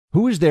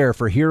Who is there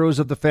for heroes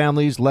of the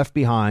families left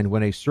behind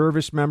when a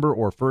service member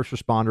or first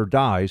responder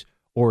dies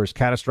or is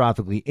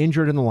catastrophically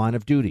injured in the line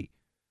of duty?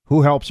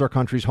 Who helps our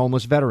country's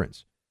homeless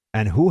veterans?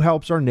 And who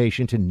helps our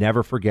nation to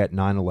never forget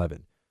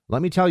 9/11?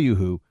 Let me tell you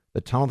who, the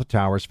Tunnel to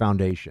Towers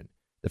Foundation.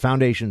 The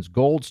Foundation's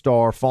Gold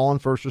Star, Fallen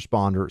First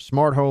Responder,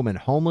 Smart Home, and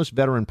Homeless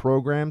Veteran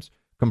programs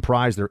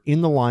comprise their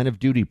In the Line of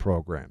Duty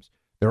programs.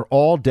 They're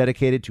all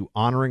dedicated to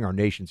honoring our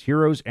nation's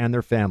heroes and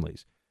their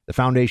families. The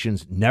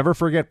Foundation's Never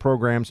Forget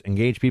programs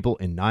engage people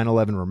in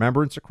 9/11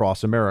 remembrance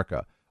across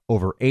America.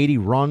 Over 80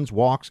 runs,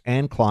 walks,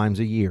 and climbs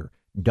a year.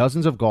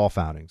 Dozens of golf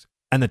outings.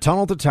 And the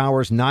Tunnel to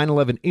Towers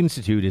 9/11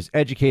 Institute is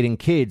educating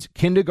kids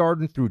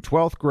kindergarten through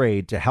 12th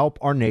grade to help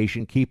our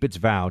nation keep its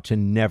vow to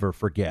never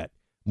forget.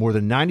 More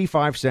than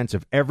 95 cents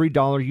of every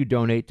dollar you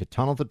donate to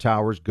Tunnel to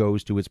Towers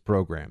goes to its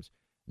programs.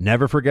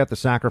 Never forget the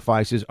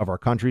sacrifices of our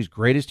country's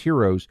greatest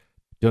heroes.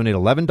 Donate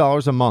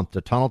 $11 a month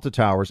to Tunnel to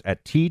Towers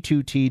at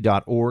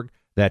T2T.org.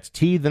 That's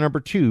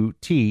T2T.org.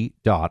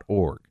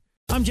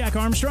 I'm Jack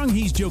Armstrong.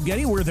 He's Joe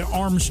Getty. We're the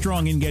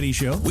Armstrong and Getty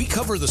Show. We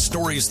cover the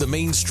stories the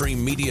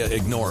mainstream media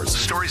ignores.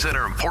 Stories that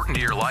are important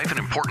to your life and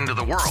important to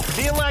the world.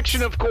 The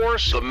election, of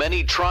course. The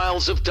many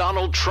trials of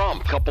Donald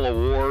Trump. Couple of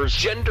wars.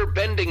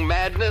 Gender-bending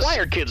madness. Why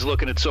are kids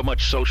looking at so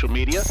much social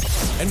media?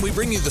 And we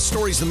bring you the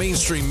stories the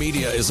mainstream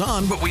media is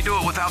on, But we do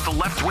it without the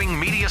left-wing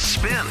media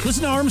spin.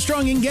 Listen to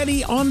Armstrong and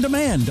Getty on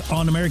demand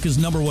on America's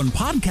 #1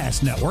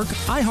 podcast network,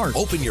 iHeart.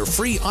 Open your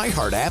free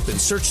iHeart app and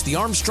search The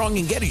Armstrong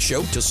and Getty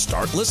Show to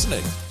start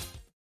listening.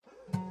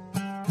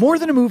 More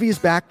Than a Movie is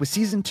back with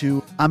Season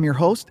 2. I'm your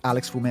host,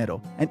 Alex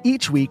Fumero, and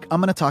each week I'm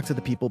going to talk to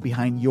the people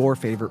behind your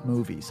favorite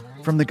movies.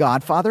 From The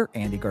Godfather,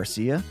 Andy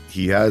Garcia.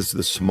 He has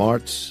the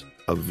smarts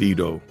of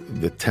Vito,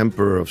 the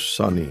temper of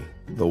Sonny,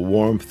 the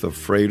warmth of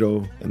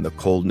Fredo, and the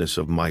coldness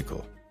of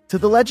Michael. To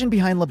the legend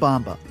behind La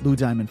Bamba, Lou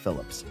Diamond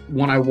Phillips.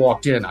 When I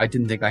walked in, I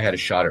didn't think I had a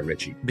shot at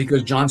Richie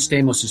because John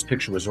Stamos'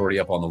 picture was already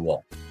up on the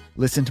wall.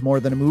 Listen to More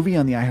Than a Movie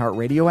on the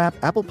iHeartRadio app,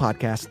 Apple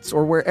Podcasts,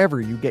 or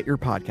wherever you get your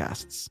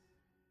podcasts.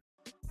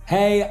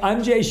 Hey,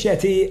 I'm Jay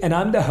Shetty, and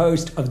I'm the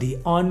host of the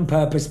On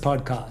Purpose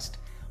podcast.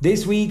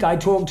 This week, I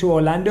talked to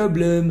Orlando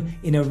Bloom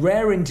in a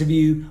rare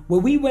interview where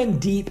we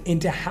went deep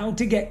into how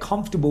to get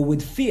comfortable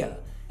with fear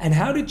and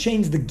how to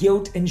change the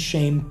guilt and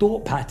shame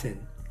thought pattern.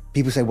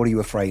 People say, what are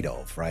you afraid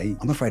of, right?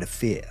 I'm afraid of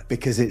fear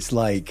because it's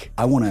like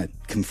I want to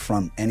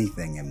confront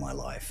anything in my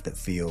life that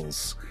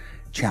feels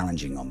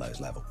challenging on those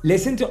levels.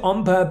 Listen to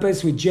On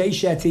Purpose with Jay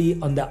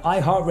Shetty on the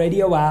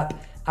iHeartRadio app,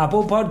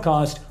 Apple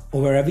Podcast,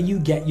 or wherever you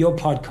get your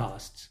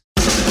podcasts.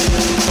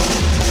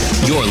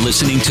 You're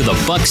listening to the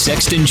Buck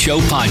Sexton Show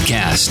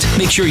podcast.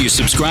 Make sure you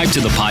subscribe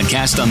to the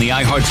podcast on the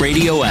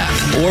iHeartRadio app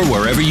or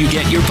wherever you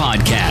get your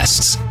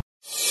podcasts.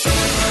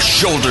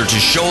 Shoulder to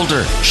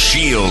shoulder,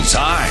 shields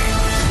high.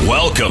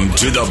 Welcome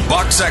to the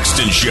Buck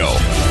Sexton Show.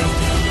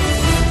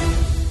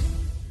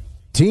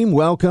 Team,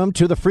 welcome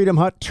to the Freedom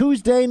Hut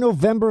Tuesday,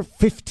 November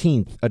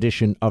 15th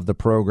edition of the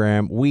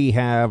program. We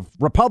have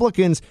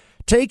Republicans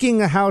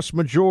taking a House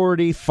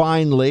majority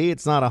finally.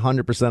 It's not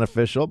 100%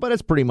 official, but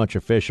it's pretty much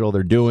official.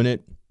 They're doing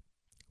it.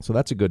 So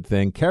that's a good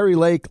thing. Kari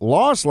Lake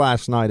lost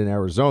last night in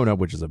Arizona,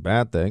 which is a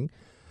bad thing.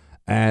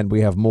 And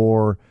we have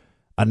more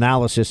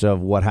analysis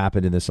of what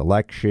happened in this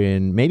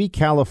election. Maybe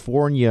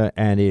California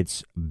and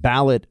its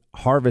ballot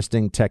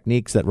harvesting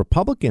techniques that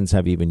Republicans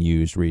have even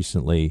used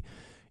recently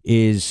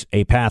is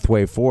a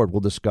pathway forward. We'll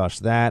discuss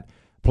that.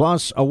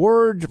 Plus, a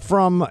word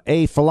from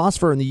a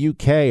philosopher in the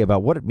UK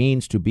about what it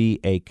means to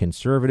be a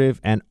conservative.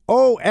 And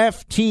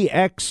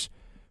OFTX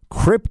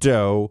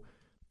crypto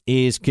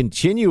is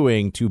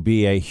continuing to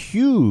be a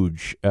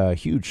huge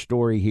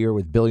story here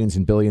with billions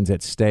and billions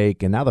at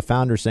stake. And now the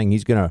founder's saying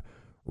he's going to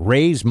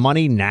raise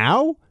money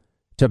now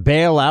to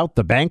bail out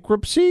the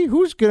bankruptcy.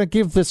 Who's going to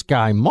give this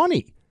guy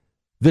money?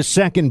 The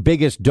second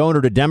biggest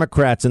donor to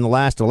Democrats in the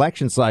last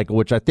election cycle,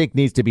 which I think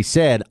needs to be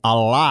said a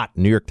lot.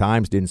 New York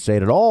Times didn't say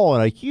it at all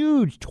in a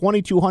huge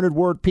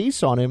 2,200-word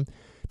piece on him.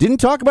 Didn't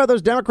talk about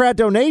those Democrat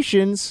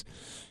donations.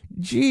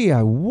 Gee,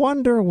 I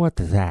wonder what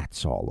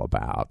that's all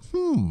about.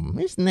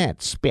 Isn't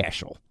that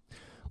special?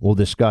 We'll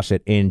discuss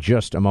it in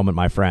just a moment,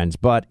 my friends.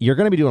 But you're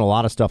going to be doing a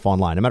lot of stuff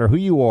online. No matter who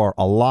you are,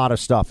 a lot of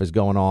stuff is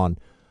going on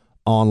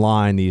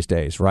online these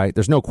days, right?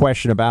 There's no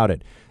question about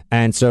it.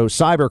 And so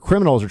cyber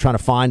criminals are trying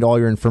to find all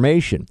your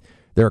information.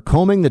 They're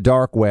combing the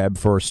dark web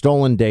for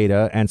stolen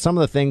data, and some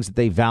of the things that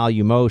they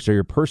value most are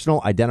your personal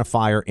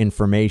identifier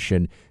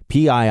information,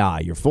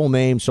 PII, your full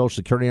name, social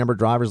security number,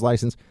 driver's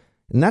license.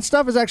 And that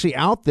stuff is actually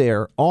out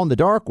there on the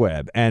dark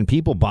web, and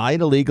people buy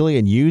it illegally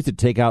and use it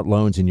to take out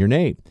loans in your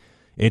name.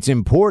 It's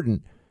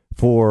important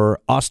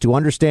for us to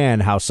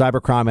understand how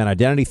cybercrime and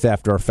identity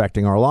theft are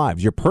affecting our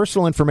lives. Your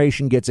personal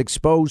information gets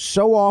exposed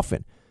so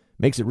often.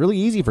 Makes it really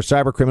easy for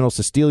cyber criminals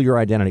to steal your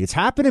identity. It's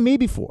happened to me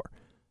before.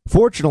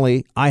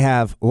 Fortunately, I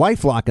have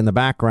LifeLock in the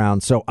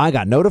background, so I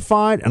got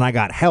notified and I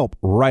got help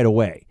right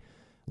away.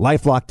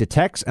 LifeLock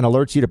detects and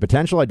alerts you to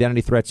potential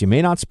identity threats you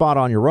may not spot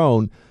on your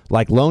own,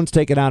 like loans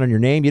taken out in your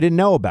name you didn't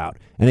know about.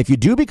 And if you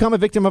do become a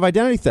victim of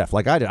identity theft,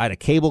 like I did, I had a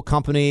cable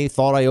company,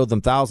 thought I owed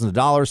them thousands of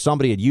dollars.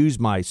 Somebody had used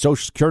my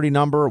social security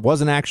number. It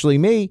wasn't actually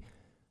me.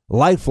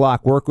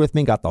 LifeLock worked with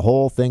me, got the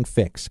whole thing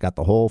fixed, got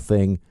the whole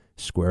thing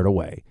squared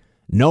away.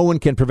 No one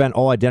can prevent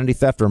all identity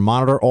theft or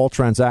monitor all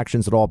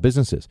transactions at all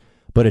businesses,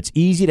 but it's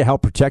easy to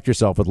help protect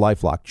yourself with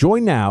LifeLock.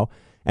 Join now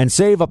and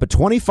save up to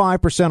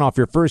 25% off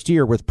your first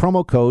year with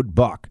promo code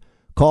BUCK.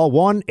 Call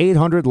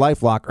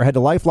 1-800-LifeLock or head to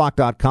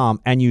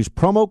LifeLock.com and use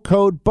promo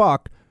code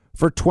BUCK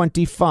for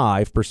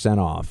 25%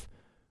 off.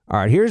 All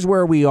right, here's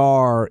where we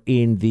are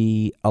in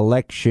the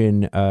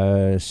election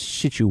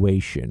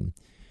situation.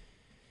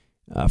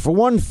 For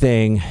one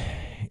thing,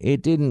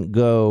 it didn't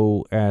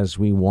go as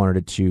we wanted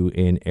it to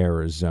in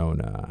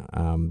Arizona.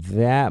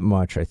 That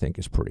much, I think,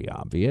 is pretty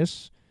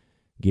obvious,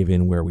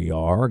 given where we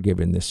are,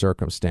 given the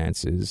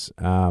circumstances.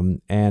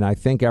 And I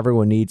think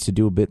everyone needs to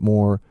do a bit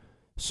more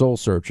soul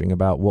searching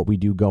about what we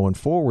do going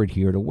forward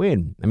here to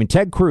win. I mean,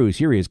 Ted Cruz,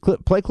 here he is,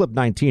 play clip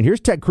 19. Here's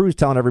Ted Cruz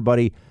telling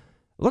everybody,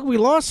 look, we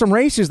lost some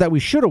races that we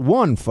should have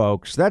won,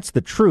 folks. That's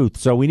the truth.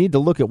 So we need to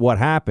look at what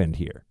happened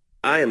here.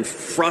 I am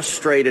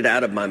frustrated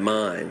out of my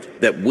mind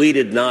that we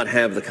did not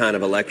have the kind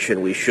of election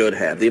we should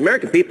have. The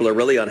American people are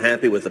really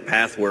unhappy with the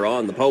path we're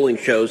on. The polling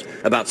shows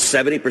about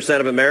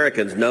 70% of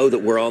Americans know that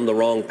we're on the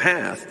wrong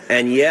path.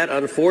 And yet,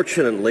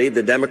 unfortunately,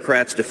 the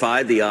Democrats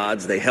defied the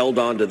odds. They held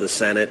on to the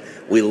Senate.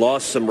 We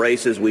lost some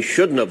races we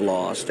shouldn't have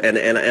lost. And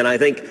I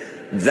think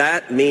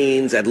that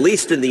means, at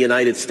least in the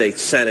United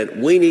States Senate,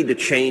 we need to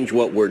change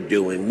what we're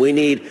doing. We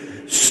need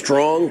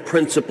strong,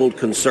 principled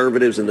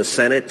conservatives in the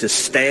Senate to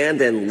stand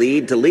and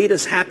lead, to lead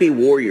as happy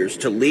warriors,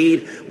 to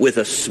lead with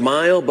a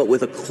smile but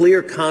with a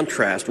clear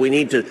contrast. We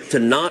need to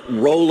not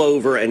roll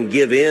over and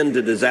give in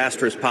to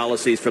disastrous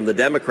policies from the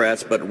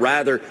Democrats, but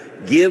rather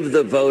give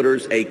the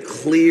voters a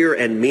clear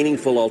and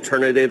meaningful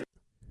alternative.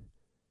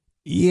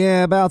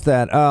 Yeah, about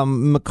that.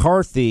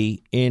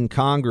 McCarthy in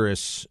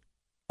Congress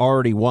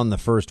already won the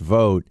first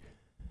vote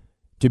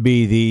to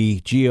be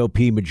the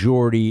GOP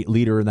majority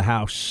leader in the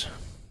House.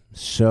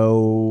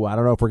 So I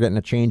don't know if we're getting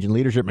a change in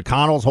leadership.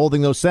 McConnell's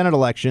holding those Senate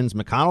elections.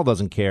 McConnell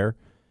doesn't care.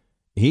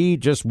 He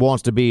just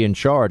wants to be in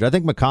charge. I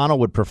think McConnell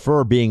would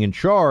prefer being in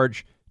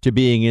charge to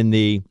being in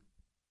the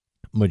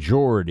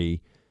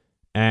majority.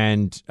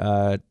 And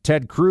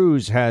Ted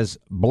Cruz has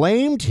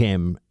blamed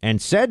him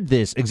and said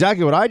this,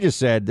 exactly what I just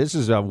said. This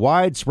is a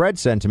widespread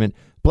sentiment.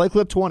 Play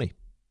clip 20.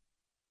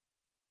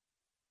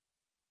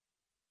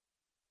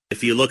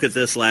 If you look at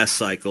this last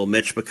cycle,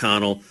 Mitch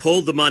McConnell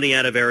pulled the money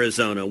out of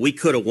Arizona. We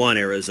could have won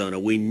Arizona.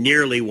 We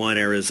nearly won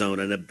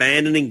Arizona. And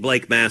abandoning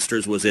Blake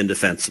Masters was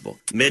indefensible.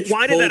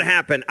 Why did that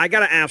happen? I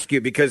got to ask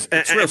you, because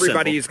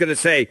everybody is going to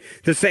say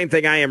the same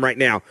thing I am right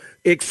now.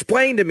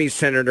 Explain to me,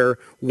 Senator,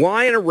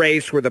 why in a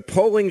race where the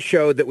polling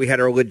showed that we had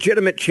a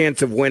legitimate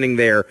chance of winning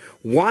there,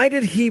 why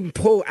did he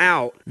pull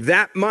out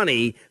that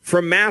money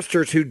from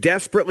Masters, who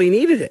desperately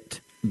needed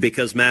it?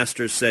 Because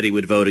Masters said he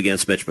would vote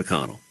against Mitch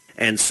McConnell.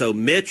 And so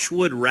Mitch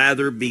would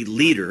rather be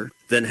leader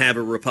than have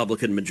a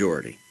Republican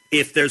majority.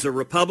 If there's a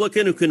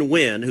Republican who can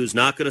win who's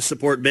not going to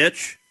support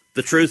Mitch,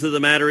 the truth of the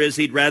matter is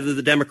he'd rather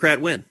the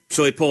Democrat win.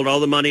 So he pulled all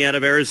the money out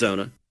of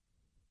Arizona.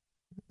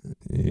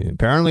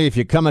 Apparently, if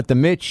you come at the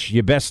Mitch,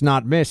 you best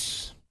not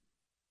miss.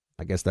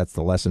 I guess that's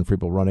the lesson for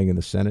people running in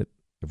the Senate.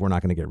 If we're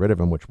not going to get rid of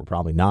him, which we're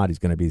probably not, he's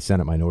going to be the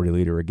Senate minority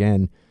leader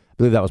again. I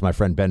believe that was my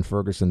friend Ben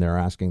Ferguson there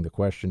asking the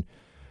question.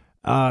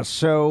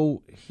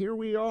 So here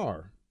we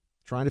are,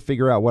 trying to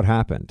figure out what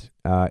happened.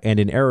 And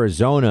in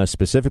Arizona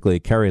specifically,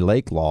 Kari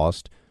Lake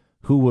lost,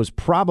 who was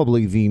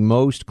probably the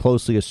most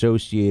closely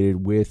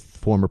associated with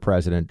former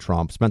President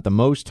Trump, spent the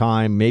most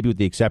time, maybe with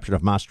the exception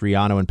of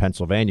Mastriano in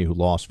Pennsylvania, who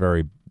lost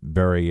very,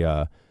 very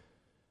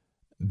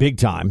big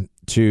time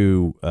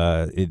to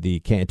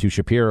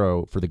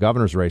Shapiro for the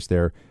governor's race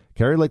there.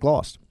 Kari Lake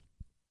lost.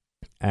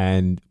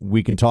 And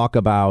we can talk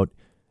about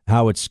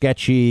how it's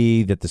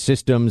sketchy that the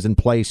systems in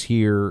place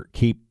here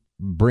keep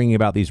bringing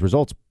about these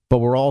results, but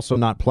we're also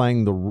not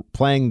playing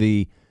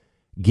the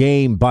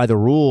game by the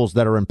rules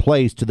that are in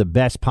place to the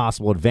best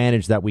possible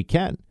advantage that we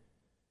can.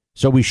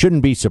 So we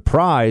shouldn't be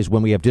surprised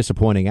when we have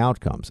disappointing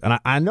outcomes. And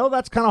I know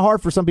that's kind of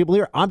hard for some people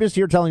here. I'm just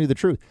here telling you the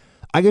truth.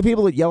 I get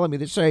people that yell at me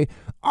that say,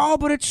 oh,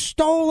 but it's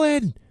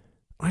stolen.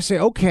 I say,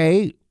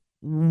 okay,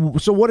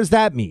 so what does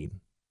that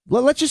mean?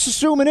 Let's just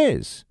assume it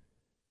is.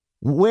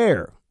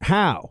 Where?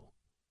 How?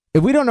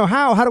 If we don't know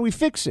how do we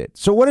fix it?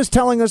 So what is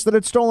telling us that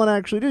it's stolen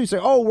actually do? You say,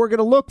 oh, we're going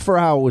to look for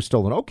how it was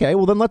stolen. Okay,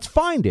 well, then let's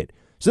find it.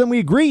 So then we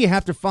agree you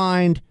have to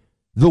find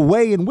the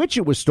way in which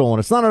it was stolen.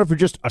 It's not enough to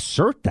just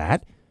assert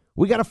that.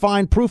 We got to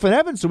find proof and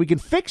evidence so we can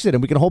fix it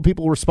and we can hold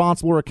people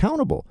responsible or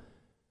accountable.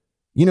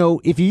 You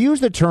know, if you use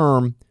the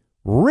term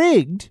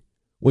rigged,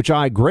 which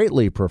I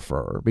greatly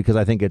prefer because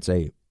I think it's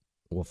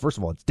well, first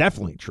of all, it's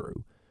definitely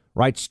true.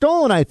 Right.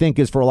 Stolen, I think,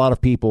 is for a lot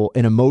of people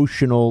an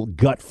emotional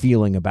gut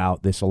feeling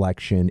about this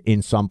election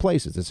in some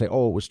places. They say,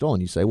 oh, it was stolen.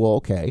 You say, well,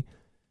 OK,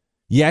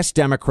 yes,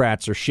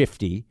 Democrats are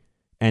shifty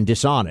and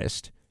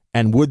dishonest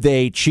And would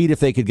they cheat if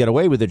they could get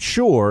away with it?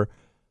 Sure.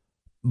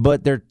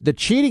 But the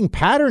cheating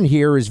pattern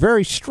here is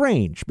very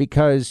strange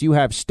because you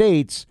have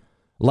states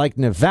like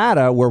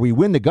Nevada where we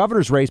win the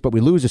governor's race, but we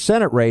lose a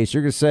Senate race.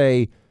 You're going to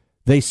say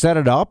they set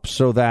it up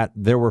so that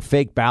there were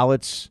fake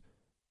ballots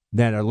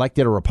that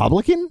elected a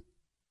Republican?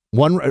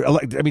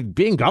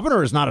 Being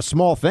governor is not a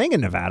small thing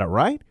in Nevada,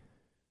 right?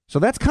 So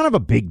that's kind of a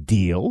big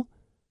deal.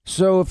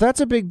 So if that's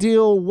a big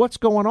deal, what's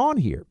going on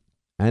here?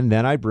 And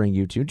then I bring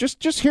you to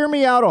just hear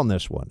me out on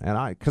this one.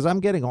 And because I'm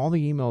getting all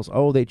the emails.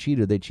 Oh, they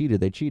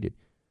cheated.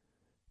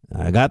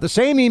 I got the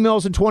same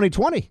emails in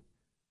 2020.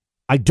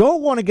 I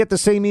don't want to get the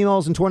same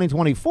emails in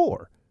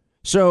 2024.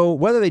 So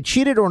whether they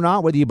cheated or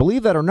not, whether you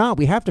believe that or not,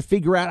 we have to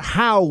figure out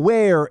how,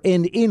 where,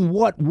 and in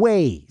what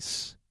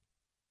ways.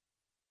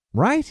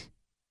 Right?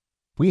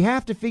 We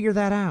have to figure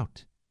that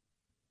out.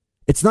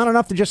 It's not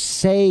enough to just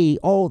say,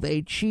 oh,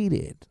 they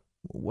cheated.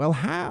 Well,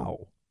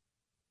 how?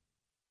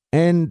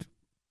 And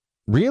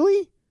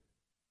really?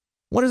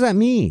 What does that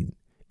mean?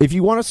 If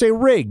you want to say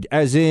rigged,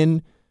 as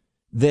in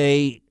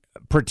they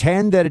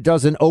pretend that it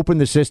doesn't open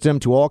the system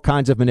to all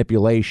kinds of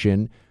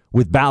manipulation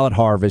with ballot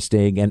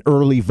harvesting and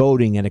early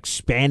voting and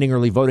expanding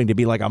early voting to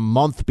be like a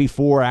month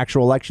before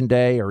actual election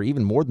day or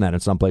even more than that in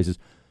some places.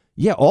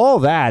 Yeah, all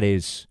that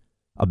is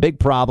a big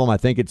problem. I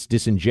think it's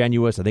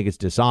disingenuous. I think it's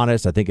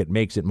dishonest. I think it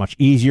makes it much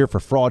easier for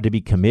fraud to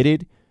be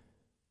committed.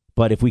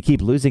 But if we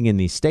keep losing in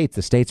these states,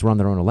 the states run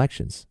their own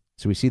elections.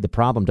 So we see the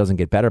problem doesn't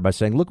get better by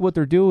saying, look what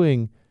they're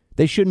doing.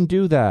 They shouldn't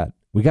do that.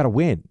 We got to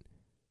win.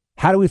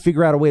 How do we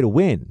figure out a way to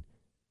win?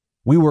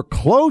 We were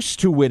close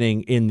to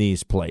winning in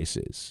these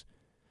places.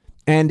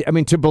 And I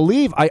mean, to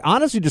believe, I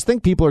honestly just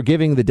think people are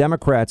giving the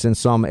Democrats in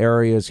some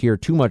areas here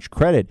too much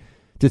credit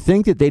to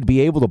think that they'd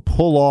be able to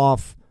pull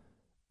off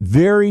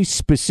very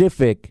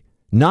specific,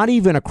 not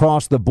even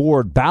across the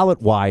board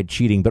ballot wide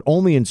cheating, but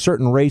only in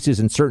certain races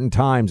and certain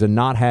times and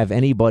not have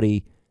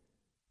anybody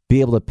be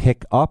able to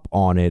pick up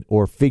on it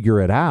or figure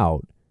it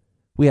out.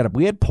 We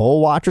had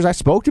poll watchers. I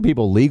spoke to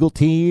people, legal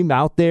team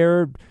out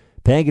there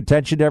paying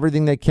attention to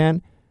everything they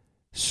can.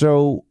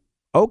 So,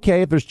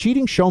 okay, if there's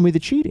cheating, show me the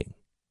cheating.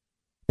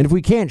 And if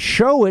we can't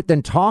show it,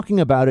 then talking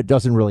about it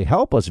doesn't really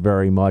help us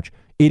very much.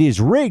 It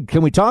is rigged.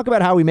 Can we talk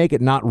about how we make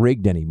it not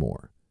rigged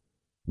anymore?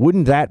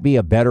 Wouldn't that be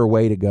a better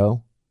way to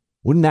go?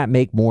 Wouldn't that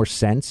make more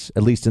sense,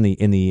 at least in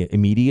the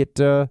immediate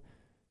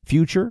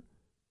future,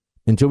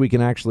 until we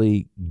can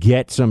actually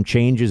get some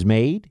changes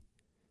made?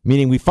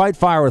 Meaning we fight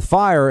fire with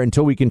fire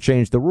until we can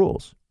change the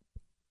rules,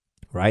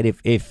 right?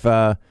 If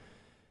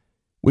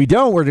we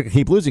don't, we're going to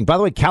keep losing. By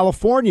the way,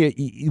 California,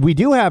 we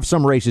do have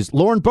some races.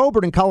 Lauren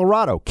Boebert in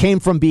Colorado came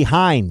from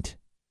behind,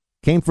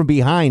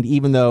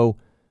 even though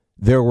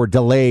there were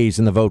delays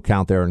in the vote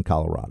count there in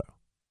Colorado.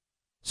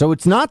 So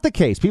it's not the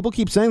case. People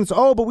keep saying this,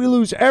 but we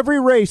lose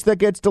every race that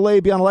gets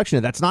delayed beyond election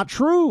day. That's not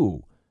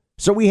true.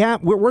 So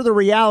we're the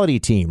reality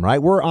team, right?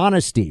 We're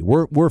honesty.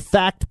 We're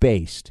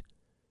fact-based.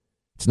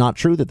 It's not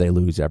true that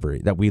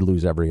we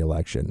lose every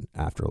election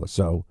after.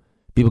 So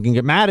people can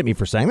get mad at me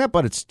for saying that,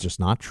 but it's just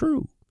not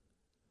true.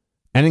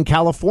 And in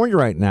California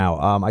right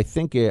now, I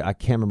think I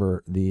can't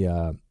remember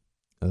the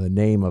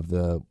name of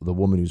the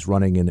woman who's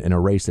running in a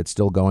race that's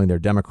still going there,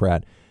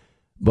 Democrat,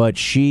 but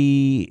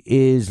she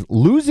is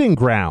losing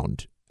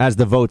ground as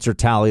the votes are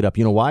tallied up.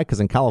 You know why? Because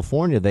in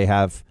California, they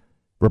have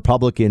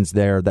Republicans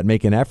there that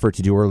make an effort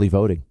to do early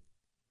voting.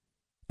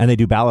 And they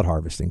do ballot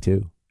harvesting,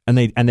 too. And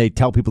they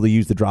tell people to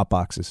use the drop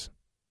boxes.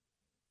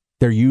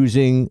 They're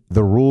using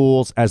the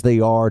rules as they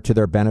are to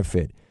their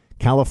benefit.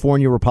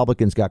 California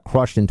Republicans got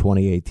crushed in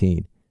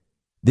 2018.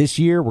 This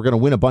year, we're going to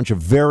win a bunch of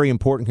very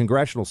important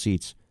congressional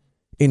seats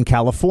in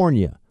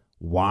California.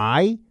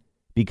 Why?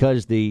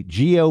 Because the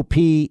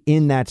GOP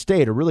in that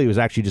state, or really it was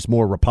actually just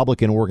more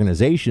Republican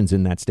organizations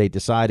in that state,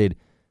 decided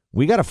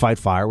we got to fight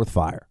fire with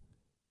fire.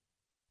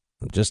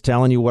 I'm just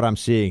telling you what I'm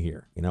seeing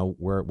here. You know,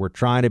 we're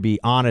trying to be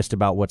honest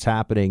about what's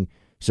happening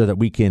so that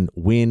we can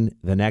win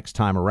the next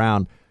time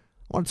around.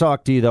 I want to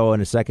talk to you, though, in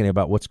a second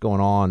about what's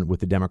going on with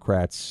the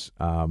Democrats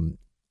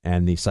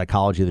and the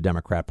psychology of the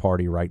Democrat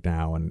Party right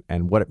now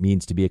and what it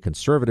means to be a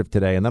conservative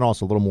today, and then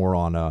also a little more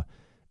on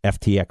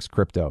FTX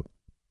crypto.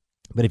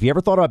 But if you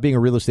ever thought about being a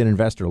real estate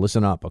investor,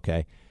 listen up,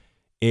 okay?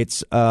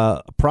 It's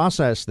a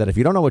process that if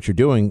you don't know what you're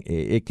doing,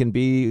 it can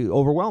be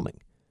overwhelming.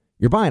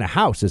 You're buying a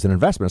house as an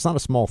investment. It's not a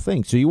small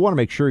thing. So you want to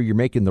make sure you're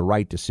making the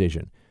right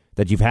decision,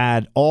 that you've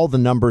had all the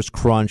numbers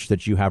crunched,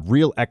 that you have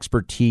real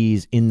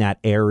expertise in that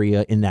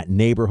area, in that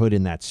neighborhood,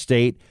 in that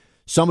state,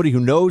 somebody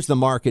who knows the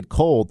market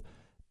cold,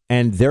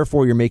 and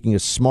therefore you're making a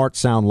smart,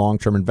 sound,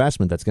 long-term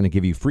investment that's going to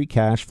give you free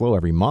cash flow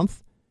every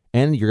month,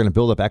 and you're going to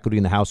build up equity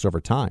in the house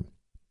over time.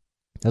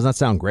 Doesn't that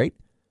sound great?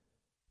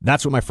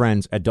 That's what my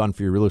friends at Done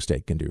For You Real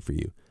Estate can do for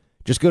you.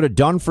 Just go to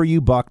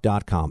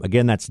doneforyoubuck.com.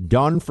 Again, that's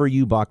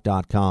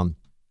doneforyoubuck.com.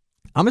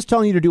 I'm just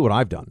telling you to do what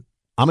I've done.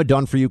 I'm a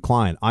Done For You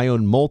client. I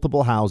own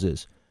multiple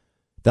houses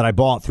that I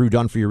bought through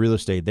Done For You Real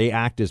Estate. They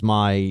act as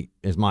my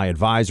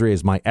advisory,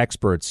 as my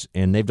experts,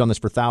 and they've done this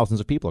for thousands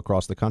of people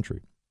across the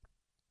country.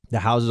 The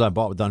houses I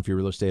bought with Done For You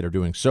Real Estate are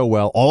doing so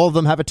well. All of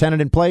them have a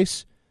tenant in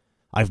place.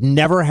 I've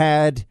never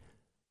had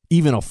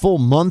even a full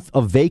month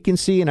of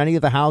vacancy in any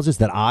of the houses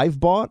that I've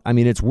bought. I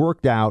mean, it's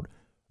worked out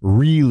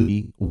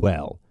really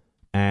well.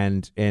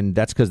 And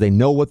that's because they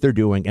know what they're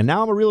doing. And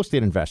now I'm a real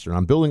estate investor, and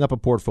I'm building up a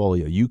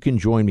portfolio. You can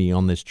join me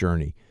on this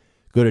journey.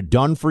 Go to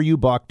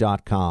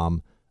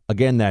doneforyoubuck.com.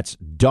 Again, that's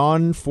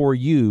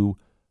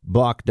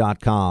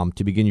doneforyoubuck.com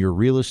to begin your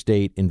real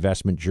estate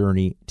investment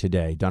journey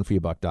today.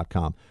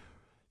 Doneforyoubuck.com.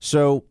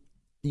 So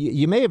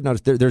you may have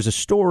noticed there's a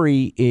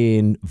story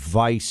in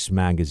Vice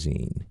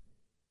magazine,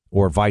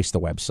 or Vice, the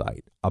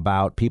website,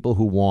 about people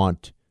who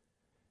want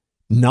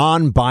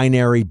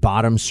non-binary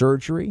bottom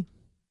surgery.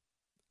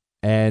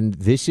 And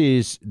this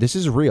is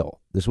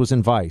real. This was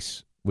in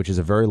Vice, which is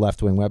a very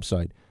left-wing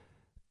website.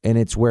 And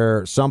it's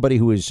where somebody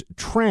who is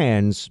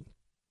trans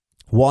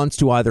wants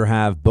to either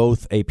have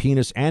both a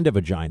penis and a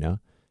vagina.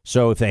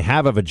 So if they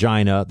have a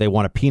vagina, they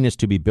want a penis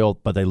to be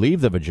built, but they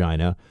leave the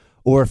vagina.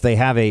 Or if they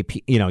have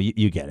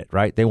you get it,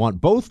 right? They want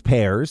both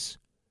pairs.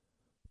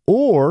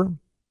 Or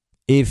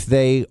if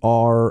they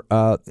are,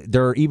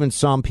 there are even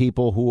some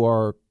people who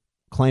are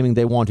claiming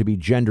they want to be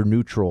gender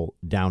neutral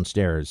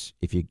downstairs,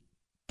 if you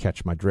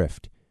catch my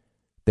drift.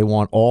 They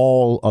want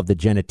all of the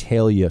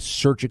genitalia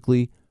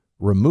surgically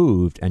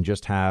removed and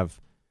just have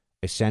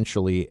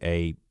essentially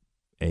a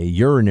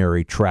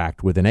urinary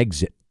tract with an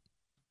exit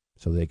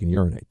so they can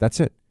urinate. That's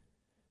it.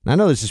 And I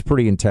know this is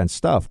pretty intense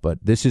stuff, but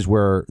this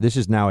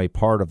is now a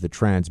part of the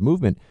trans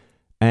movement.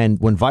 And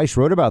when Vice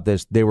wrote about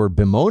this, they were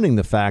bemoaning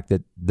the fact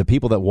that the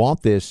people that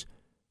want this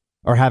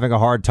are having a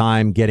hard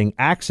time getting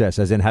access,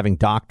 as in having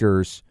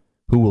doctors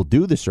who will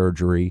do the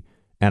surgery,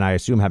 and I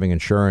assume having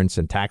insurance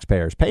and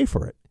taxpayers pay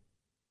for it.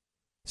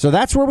 So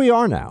that's where we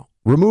are now.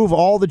 Remove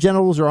all the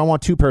genitals, or I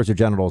want 2 pairs of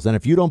genitals. And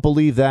if you don't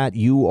believe that,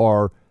 you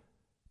are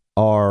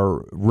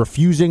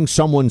refusing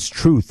someone's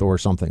truth or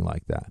something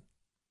like that.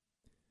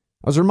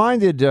 I was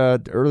reminded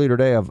earlier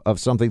today of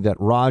something that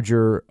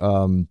Roger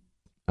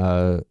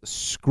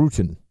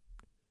Scruton,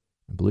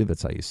 I believe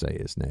that's how you say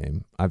his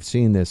name. I've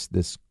seen this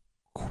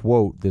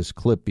quote, this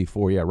clip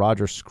before. Yeah,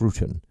 Roger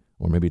Scruton,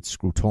 or maybe it's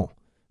Scruton.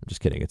 I'm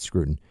just kidding. It's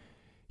Scruton.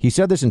 He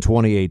said this in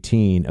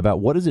 2018 about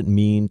what does it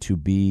mean to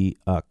be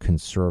a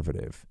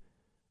conservative.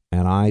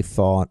 And I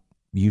thought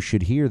you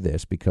should hear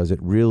this because it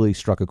really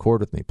struck a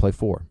chord with me. Play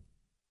 4.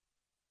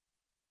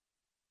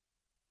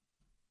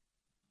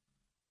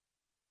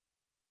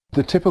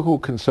 The typical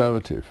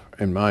conservative,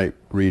 in my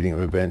reading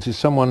of events, is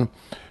someone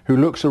who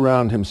looks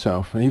around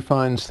himself and he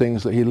finds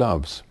things that he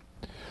loves,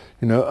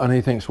 and he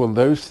thinks, well,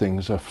 those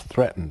things are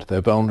threatened, they're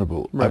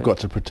vulnerable, right. I've got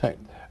to protect.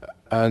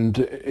 And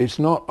it's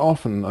not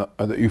often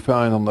that you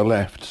find on the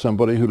left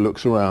somebody who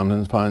looks around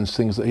and finds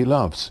things that he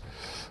loves.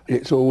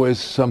 It's always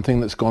something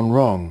that's gone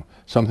wrong,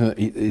 something that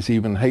is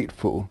even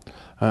hateful,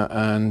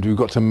 and you've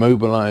got to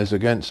mobilize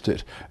against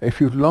it.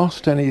 If you've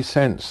lost any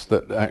sense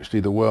that actually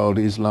the world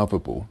is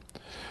lovable,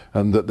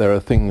 and that there are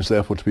things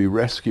therefore to be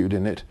rescued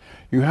in it,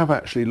 you have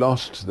actually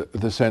lost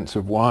the sense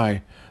of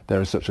why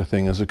there is such a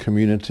thing as a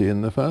community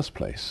in the first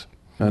place.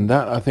 And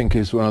that, I think,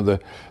 is one of the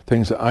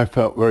things that I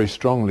felt very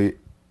strongly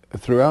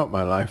throughout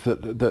my life,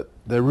 that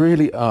there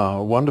really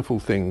are wonderful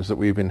things that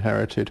we've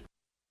inherited.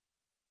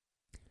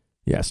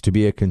 Yes, to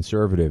be a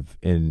conservative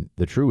in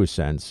the truest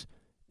sense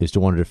is to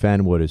want to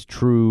defend what is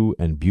true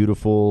and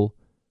beautiful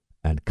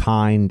and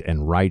kind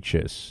and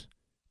righteous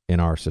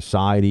in our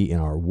society, in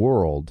our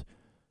world.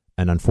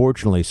 And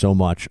unfortunately, so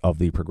much of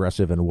the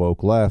progressive and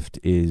woke left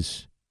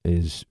is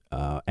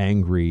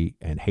angry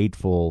and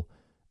hateful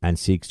and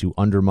seeks to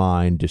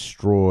undermine,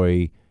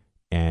 destroy,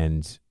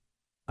 and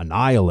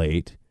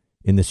annihilate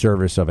in the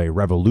service of a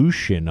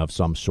revolution of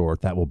some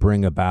sort that will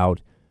bring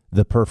about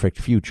the perfect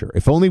future.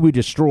 If only we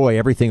destroy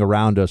everything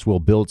around us, we'll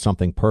build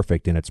something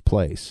perfect in its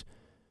place.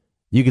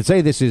 You could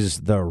say this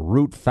is the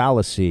root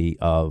fallacy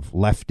of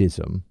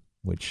leftism,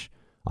 which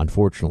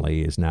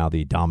unfortunately is now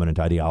the dominant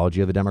ideology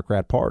of the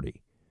Democrat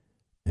Party.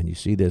 And you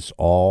see this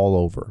all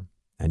over.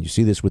 And you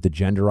see this with the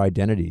gender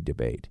identity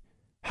debate.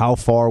 How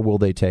far will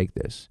they take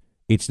this?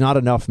 It's not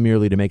enough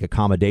merely to make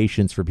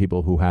accommodations for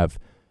people who have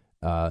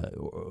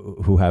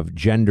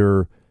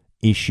gender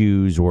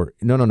issues or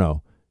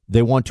no.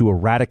 They want to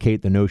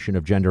eradicate the notion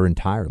of gender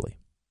entirely.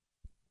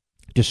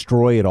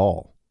 Destroy it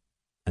all.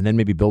 And then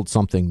maybe build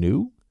something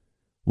new.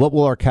 What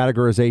will our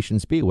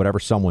categorizations be? Whatever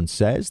someone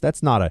says?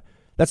 That's not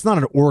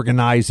an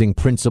organizing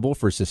principle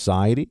for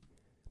society.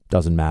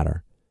 Doesn't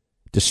matter.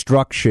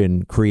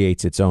 Destruction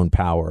creates its own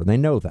power. And they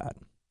know that.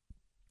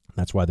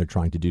 That's why they're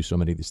trying to do so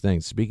many of these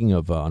things. Speaking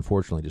of,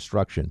 unfortunately,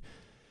 destruction,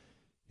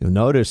 you'll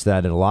notice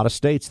that in a lot of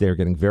states, they're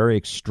getting very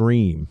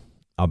extreme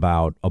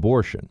about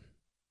abortion,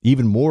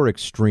 even more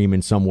extreme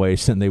in some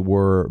ways than they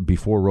were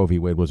before Roe v.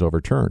 Wade was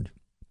overturned.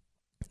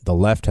 The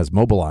left has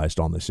mobilized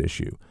on this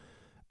issue,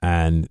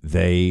 and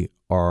they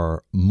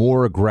are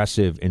more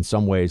aggressive in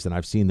some ways than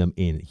I've seen them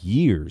in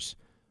years,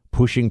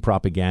 pushing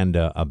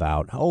propaganda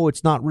about, oh,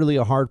 it's not really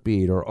a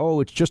heartbeat, or, oh,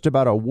 it's just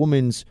about a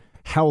woman's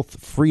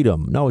health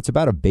freedom. No, it's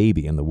about a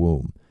baby in the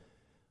womb.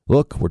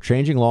 look, we're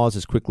changing laws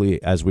as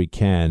quickly as we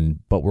can,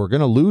 but we're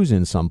going to lose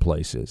in some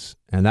places.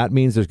 And that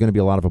means there's going to be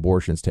a lot of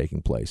abortions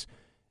taking place.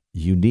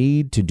 You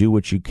need to do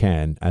what you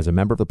can as a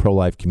member of the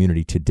pro-life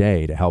community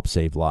today to help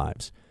save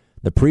lives.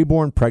 The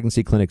preborn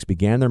pregnancy clinics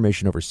began their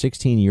mission over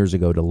 16 years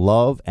ago to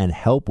love and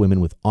help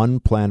women with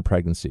unplanned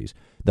pregnancies.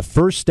 The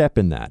first step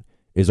in that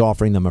is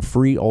offering them a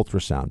free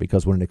ultrasound,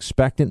 because when an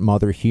expectant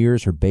mother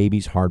hears her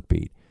baby's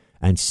heartbeat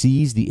and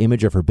sees the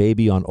image of her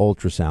baby on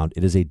ultrasound,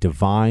 it is a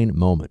divine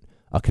moment,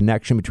 a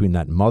connection between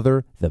that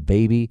mother, the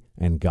baby,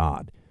 and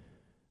God.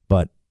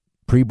 But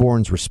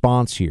preborn's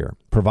response here,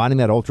 providing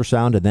that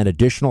ultrasound and then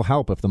additional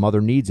help if the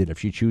mother needs it, if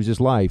she chooses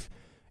life,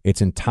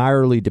 it's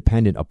entirely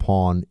dependent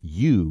upon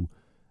you,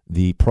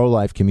 the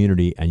pro-life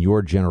community, and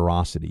your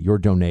generosity, your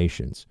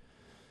donations.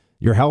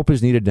 Your help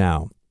is needed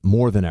now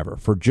more than ever.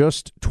 For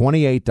just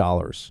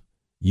 $28,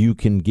 you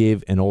can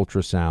give an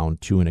ultrasound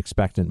to an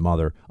expectant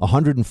mother.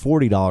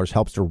 $140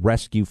 helps to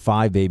rescue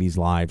 5 babies'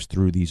 lives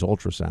through these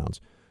ultrasounds.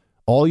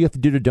 All you have to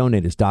do to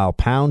donate is dial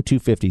pound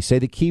 250, say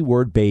the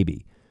keyword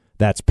baby.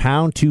 That's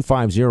pound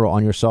 250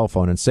 on your cell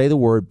phone, and say the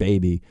word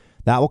baby.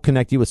 That will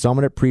connect you with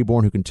someone at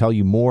Preborn who can tell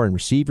you more and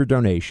receive your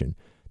donation.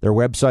 Their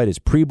website is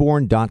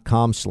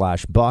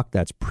preborn.com/buck.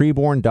 That's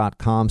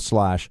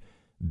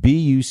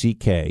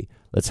preborn.com/BUCK.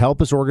 Let's help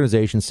this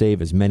organization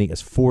save as many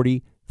as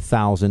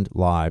 40,000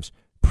 lives.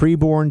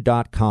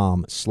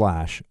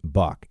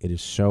 Preborn.com/buck. It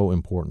is so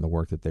important, the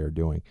work that they're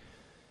doing.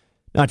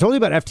 Now, I told you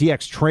about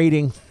FTX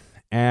trading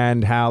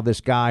and how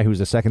this guy who's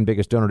the second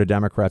biggest donor to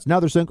Democrats,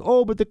 now they're saying,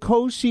 oh, but the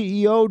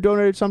co-CEO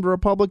donated some to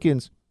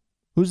Republicans.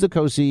 Who's the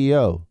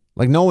co-CEO?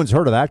 Like, no one's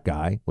heard of that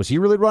guy. Was he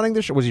really running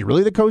the show? Was he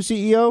really the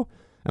co-CEO?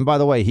 And by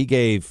the way, he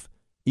gave,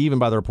 even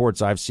by the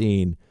reports I've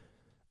seen,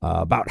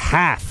 about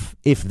half,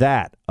 if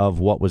that, of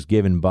what was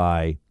given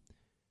by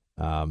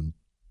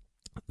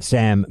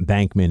Sam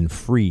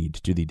Bankman-Fried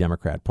to the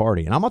Democrat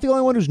Party. And I'm not the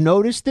only one who's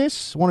noticed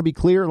this. I want to be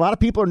clear. A lot of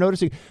people are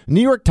noticing. New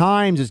York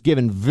Times has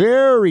given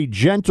very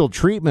gentle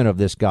treatment of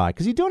this guy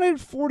because he donated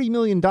 $40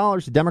 million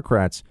to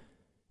Democrats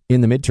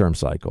in the midterm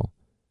cycle.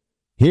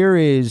 Here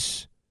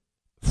is,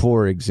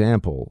 for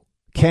example,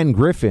 Ken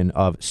Griffin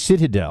of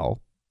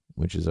Citadel,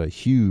 which is a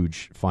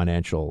huge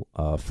financial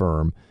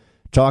firm,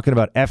 talking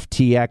about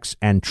FTX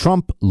and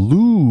Trump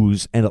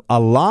lose an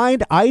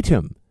aligned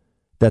item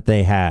that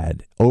they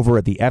had over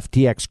at the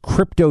FTX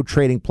crypto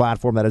trading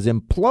platform that has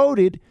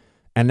imploded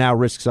and now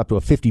risks up to a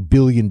 $50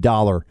 billion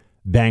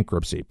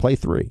bankruptcy. Play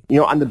 3. You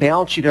know, on the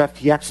balance sheet of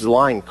FTX is a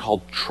line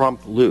called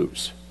Trump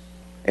lose.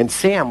 And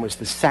Sam was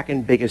the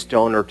second biggest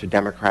donor to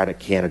Democratic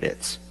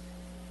candidates.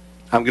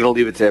 I'm going to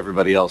leave it to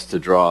everybody else to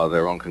draw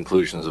their own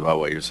conclusions about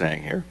what you're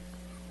saying here.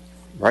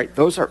 Right?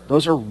 Those are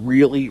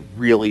really,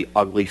 really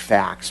ugly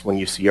facts when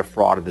you see a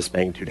fraud of this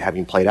magnitude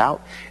having played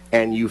out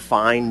and you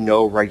find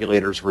no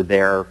regulators were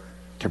there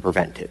to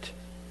prevent it.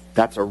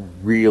 That's a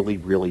really,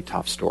 really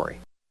tough story.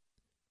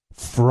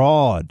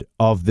 Fraud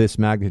of this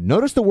magnitude.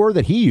 Notice the word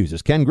that he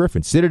uses, Ken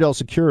Griffin, Citadel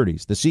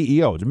Securities, the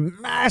CEO. It's a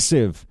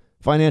massive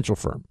financial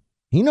firm.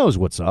 He knows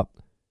what's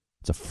up.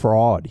 It's a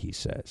fraud, he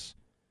says.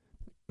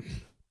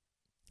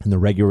 And the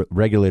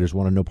regulators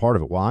want to know part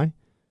of it. Why?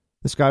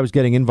 This guy was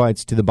getting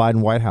invites to the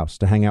Biden White House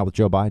to hang out with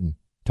Joe Biden,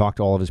 talk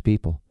to all of his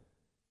people.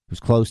 He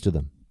was close to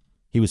them.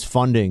 He was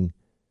funding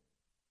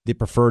the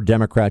preferred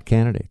Democrat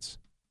candidates.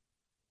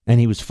 And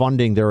he was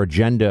funding their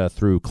agenda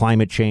through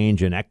climate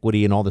change and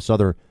equity and all this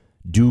other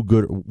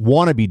do-good,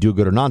 wannabe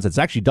do-gooder nonsense.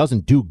 It actually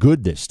doesn't do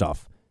good, this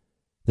stuff.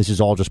 This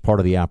is all just part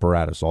of the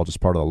apparatus, all just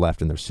part of the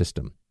left and their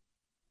system.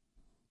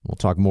 We'll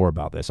talk more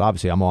about this.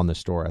 Obviously, I'm on this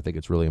story. I think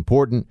it's really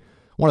important.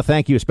 I want to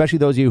thank you, especially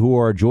those of you who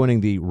are joining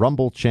the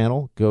Rumble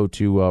channel. Go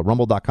to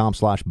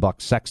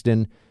rumble.com/Buck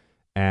Sexton.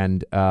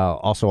 And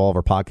also all of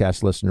our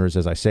podcast listeners.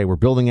 As I say, we're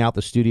building out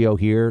the studio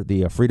here,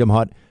 the Freedom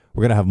Hut.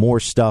 We're going to have more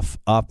stuff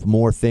up,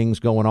 more things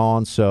going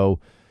on.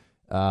 So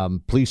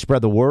please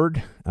spread the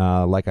word.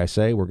 Like I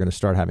say, we're going to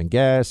start having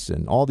guests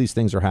and all these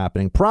things are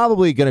happening.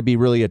 Probably going to be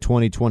really a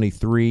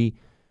 2023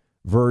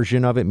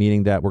 version of it,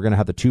 meaning that we're going to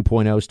have the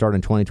 2.0 start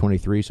in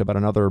 2023. So about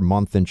another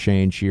month and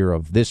change here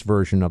of this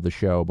version of the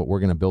show, but we're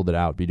going to build it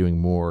out, be doing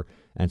more.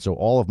 And so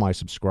all of my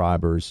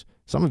subscribers,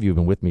 some of you have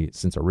been with me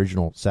since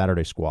original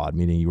Saturday Squad,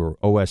 meaning you were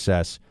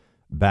OSS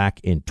back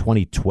in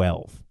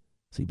 2012.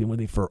 So you've been with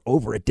me for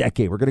over a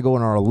decade. We're going to go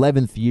in our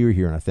 11th year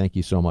here, and I thank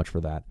you so much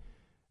for that.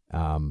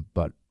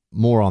 But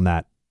more on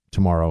that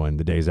tomorrow and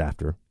the days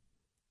after.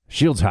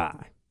 Shields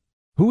high.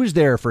 Who is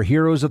there for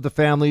heroes of the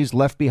families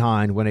left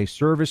behind when a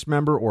service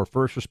member or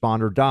first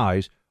responder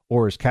dies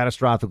or is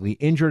catastrophically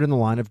injured in the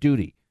line of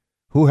duty?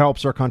 Who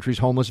helps our country's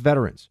homeless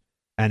veterans?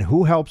 And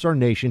who helps our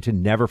nation to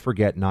never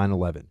forget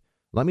 9/11?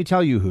 Let me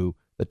tell you who,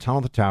 the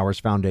Tunnel to Towers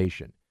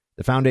Foundation.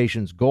 The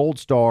Foundation's Gold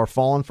Star,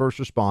 Fallen First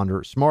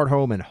Responder, Smart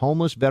Home, and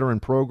Homeless Veteran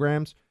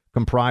programs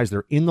comprise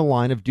their In the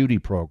Line of Duty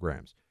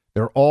programs.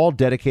 They're all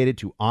dedicated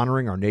to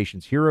honoring our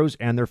nation's heroes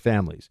and their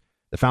families.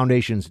 The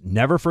Foundation's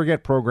Never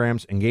Forget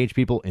programs engage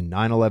people in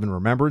 9/11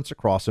 remembrance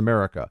across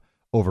America.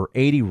 Over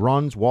 80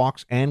 runs,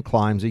 walks, and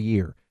climbs a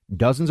year.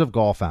 Dozens of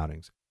golf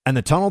outings. And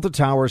the Tunnel to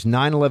Towers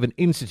 9/11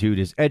 Institute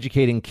is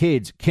educating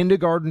kids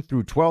kindergarten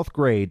through 12th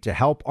grade to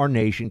help our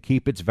nation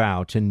keep its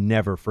vow to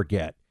never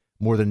forget.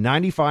 More than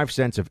 95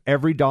 cents of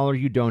every dollar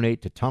you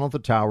donate to Tunnel to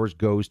Towers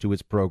goes to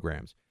its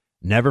programs.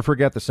 Never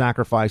forget the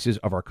sacrifices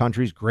of our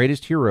country's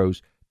greatest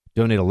heroes.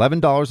 Donate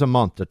 $11 a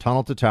month to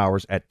Tunnel to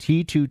Towers at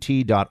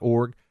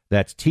T2T.org.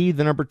 That's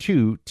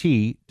T2T.org.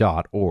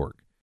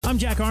 I'm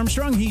Jack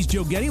Armstrong. He's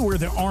Joe Getty. We're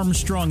the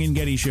Armstrong and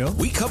Getty Show.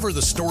 We cover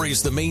the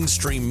stories the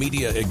mainstream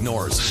media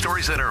ignores.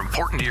 Stories that are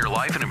important to your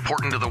life and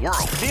important to the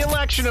world. The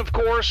election, of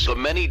course. The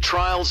many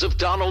trials of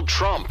Donald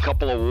Trump.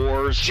 Couple of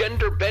wars.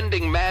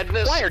 Gender-bending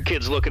madness. Why are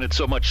kids looking at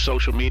so much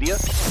social media?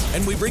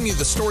 And we bring you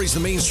the stories the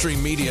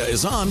mainstream media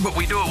is on, but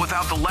we do it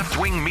without the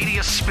left-wing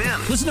media spin.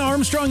 Listen to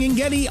Armstrong and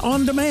Getty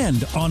on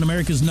demand on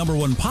America's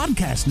 #1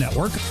 podcast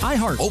network,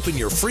 iHeart. Open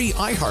your free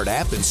iHeart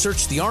app and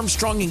search the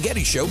Armstrong and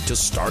Getty Show to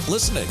start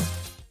listening.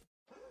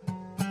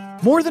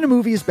 More Than a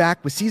Movie is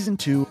back with Season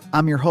 2.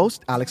 I'm your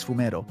host, Alex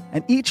Fumero,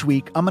 and each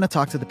week I'm going to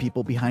talk to the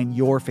people behind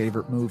your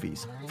favorite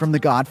movies. From The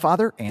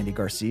Godfather, Andy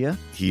Garcia.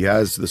 He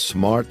has the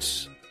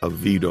smarts of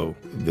Vito,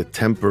 the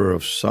temper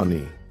of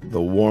Sonny, the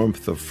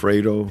warmth of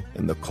Fredo,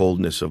 and the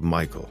coldness of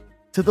Michael.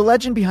 To the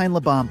legend behind La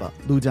Bamba,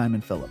 Lou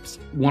Diamond Phillips.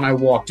 When I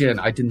walked in,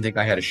 I didn't think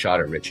I had a shot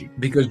at Richie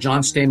because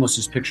John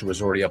Stamos' picture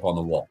was already up on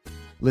the wall.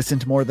 Listen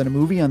to More Than a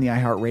Movie on the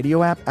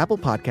iHeartRadio app, Apple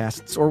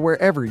Podcasts, or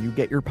wherever you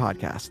get your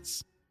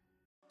podcasts.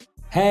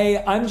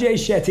 Hey, I'm Jay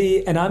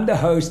Shetty, and I'm the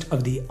host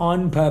of the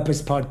On Purpose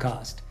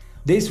podcast.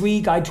 This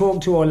week, I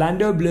talked to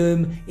Orlando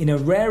Bloom in a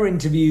rare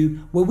interview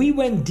where we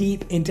went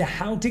deep into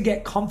how to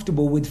get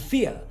comfortable with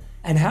fear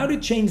and how to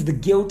change the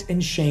guilt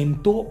and shame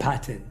thought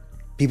pattern.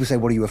 People say,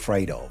 what are you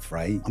afraid of,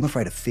 right? I'm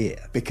afraid of fear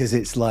because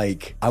it's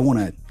like I want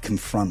to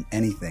confront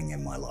anything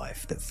in my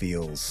life that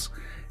feels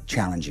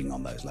challenging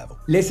on those levels.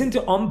 Listen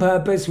to On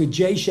Purpose with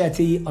Jay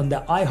Shetty on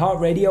the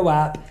iHeartRadio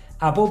app,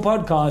 Apple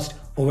Podcast,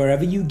 or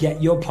wherever you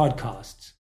get your podcasts.